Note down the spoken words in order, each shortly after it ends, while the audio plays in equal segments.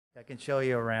I can show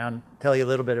you around, tell you a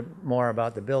little bit more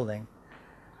about the building.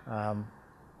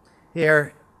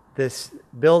 Here, this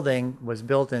building was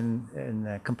built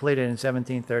completed in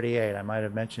 1738. I might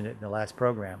have mentioned it in the last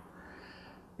program.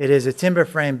 It is a timber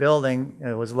frame building.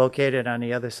 It was located on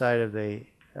the other side of the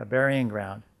burying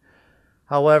ground.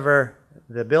 However,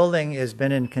 the building has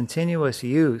been in continuous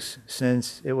use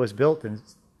since it was built and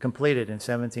completed in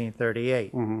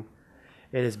 1738. Mm-hmm.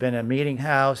 It has been a meeting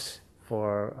house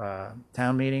for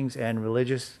town meetings and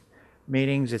religious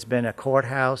meetings. It's been a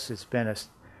courthouse. It's been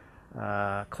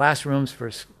a classrooms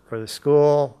for the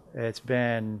school. It's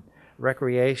been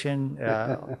recreation.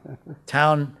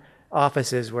 Town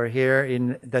offices were here.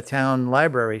 In the town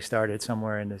library started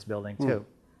somewhere in this building too.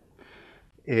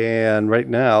 And right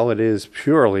now it is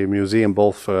purely a museum,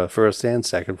 both for first and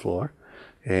second floor.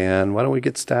 And why don't we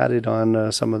get started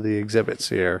on some of the exhibits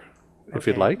here, if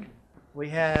you'd like. We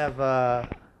have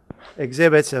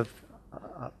exhibits of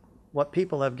what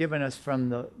people have given us from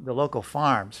the local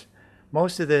farms.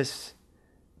 Most of this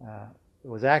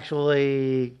was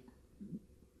actually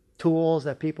tools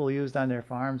that people used on their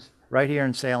farms right here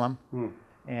in Salem.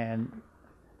 And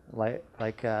like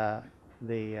the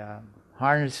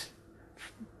horse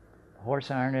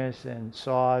harness and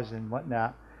saws and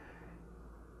whatnot.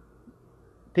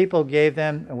 People gave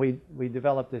them, and we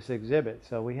developed this exhibit.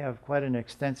 So we have quite an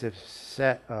extensive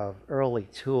set of early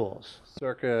tools.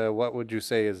 Circa, what would you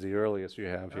say is the earliest you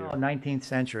have here? 19th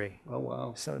century. Oh,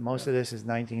 wow. So most of this is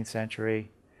 19th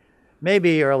century,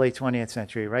 maybe early 20th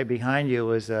century. Right behind you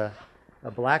was a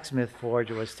blacksmith forge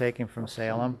that was taken from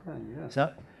Salem.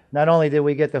 So not only did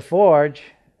we get the forge,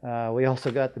 we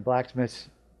also got the blacksmith's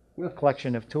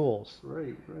collection of tools.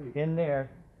 Right. In there,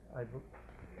 I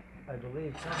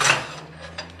believe something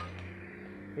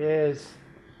is,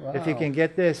 if you can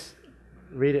get this,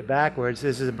 read it backwards.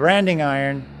 This is a branding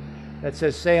iron that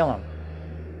says Salem.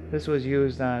 This was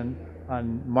used on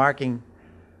marking.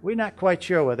 We're not quite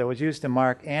sure whether it was used to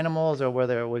mark animals or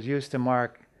whether it was used to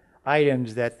mark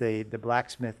items that the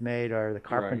blacksmith made or the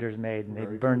carpenters made, and they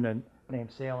burned the name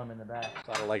Salem in the back.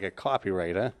 Sort of like a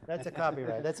copyright, huh? That's a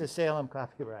copyright. That's a Salem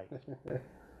copyright.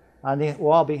 On the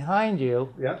wall behind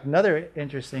you, another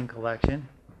interesting collection.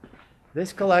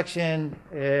 This collection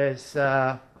is,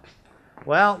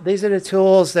 well, these are the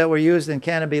tools that were used in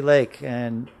Canobie Lake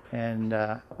and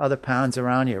other ponds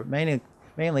around here, mainly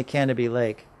Canobie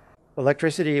Lake.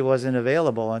 Electricity wasn't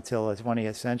available until the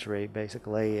 20th century,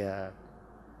 basically,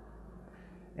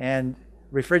 and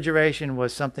refrigeration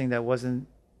was something that wasn't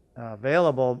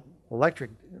available,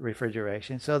 electric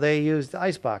refrigeration, so they used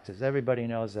ice boxes. Everybody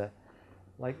knows that.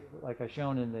 Like I've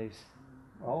shown in these.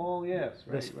 Oh yes,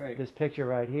 right. This picture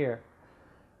right here.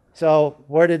 So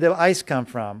where did the ice come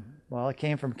from? Well, it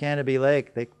came from Canobie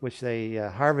Lake, which they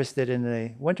harvested in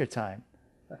the wintertime.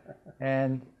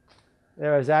 And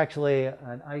there was actually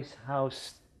an ice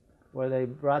house where they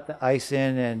brought the ice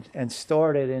in and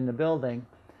stored it in the building.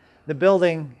 The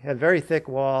building had very thick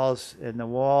walls, and the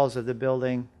walls of the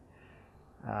building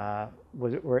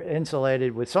were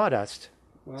insulated with sawdust.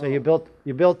 Wow. So you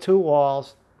built two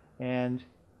walls, and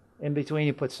in between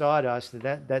you put sawdust.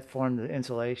 That formed the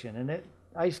insulation, and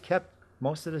ice kept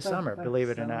most of the summer. Believe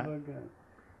it or not.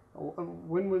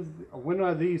 When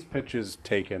are these pictures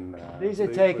taken? These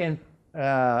are taken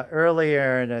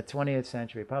earlier in the 20th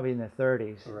century, probably in the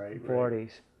 30s,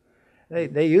 40s.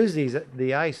 They used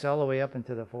the ice all the way up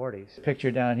into the 40s. Picture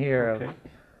down here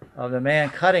of the man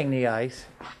cutting the ice.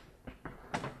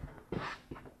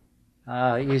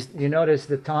 You notice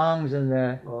the tongs and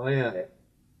the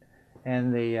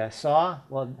saw.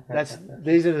 Well,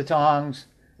 these are the tongs,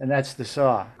 and that's the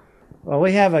saw. Well,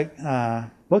 we have a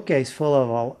bookcase full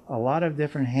of a lot of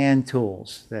different hand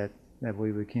tools that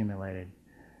we've accumulated.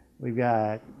 We've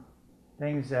got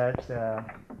things that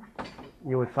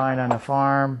you would find on a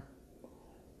farm,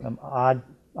 odd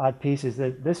pieces.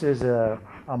 This is a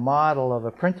model of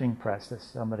a printing press that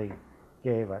somebody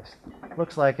gave us.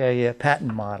 Looks like a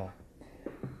patent model.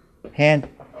 Hand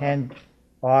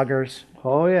augers.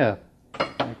 Oh yeah.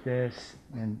 Like this,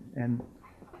 and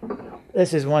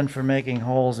this is one for making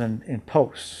holes in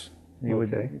posts. You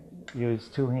would use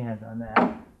two hands on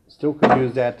that. Still could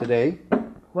use that today.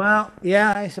 Well,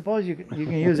 yeah, I suppose you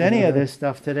can use any of this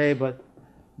stuff today, but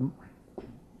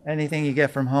anything you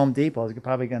get from Home Depot is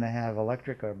probably going to have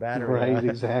electric or battery. Right,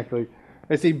 exactly.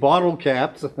 I see bottle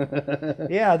caps.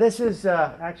 Yeah, this is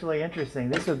actually interesting.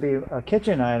 This would be a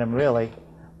kitchen item, really.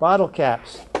 Bottle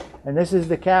caps, and this is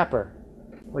the capper.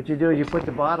 What you do is you put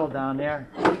the bottle down there,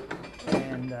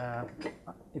 and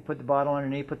you put the bottle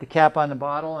underneath, put the cap on the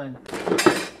bottle, and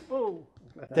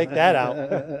take that out.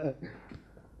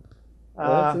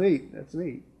 Well, that's neat. That's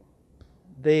neat.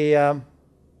 The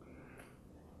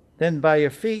then by your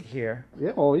feet here,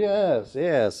 Yeah. Oh, yes,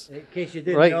 yes. in case you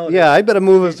didn't Right. know, Yeah, I better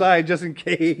move aside just in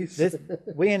case.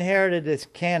 we inherited this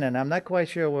cannon. I'm not quite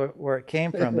sure where it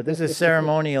came from, but this is a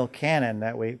ceremonial cannon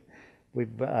that we've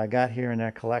got here in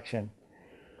our collection.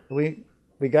 We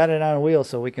got it on wheels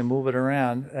so we can move it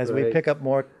around as we Right. pick up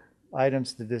more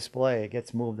items to display. It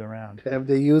gets moved around. Have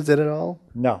they used it at all?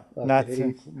 No, not Okay.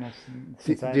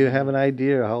 since Do you have an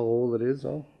idea how old it is,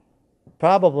 though?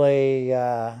 Probably,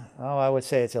 I would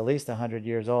say it's at least 100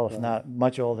 years old, if not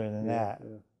much older than that.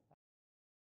 Yeah.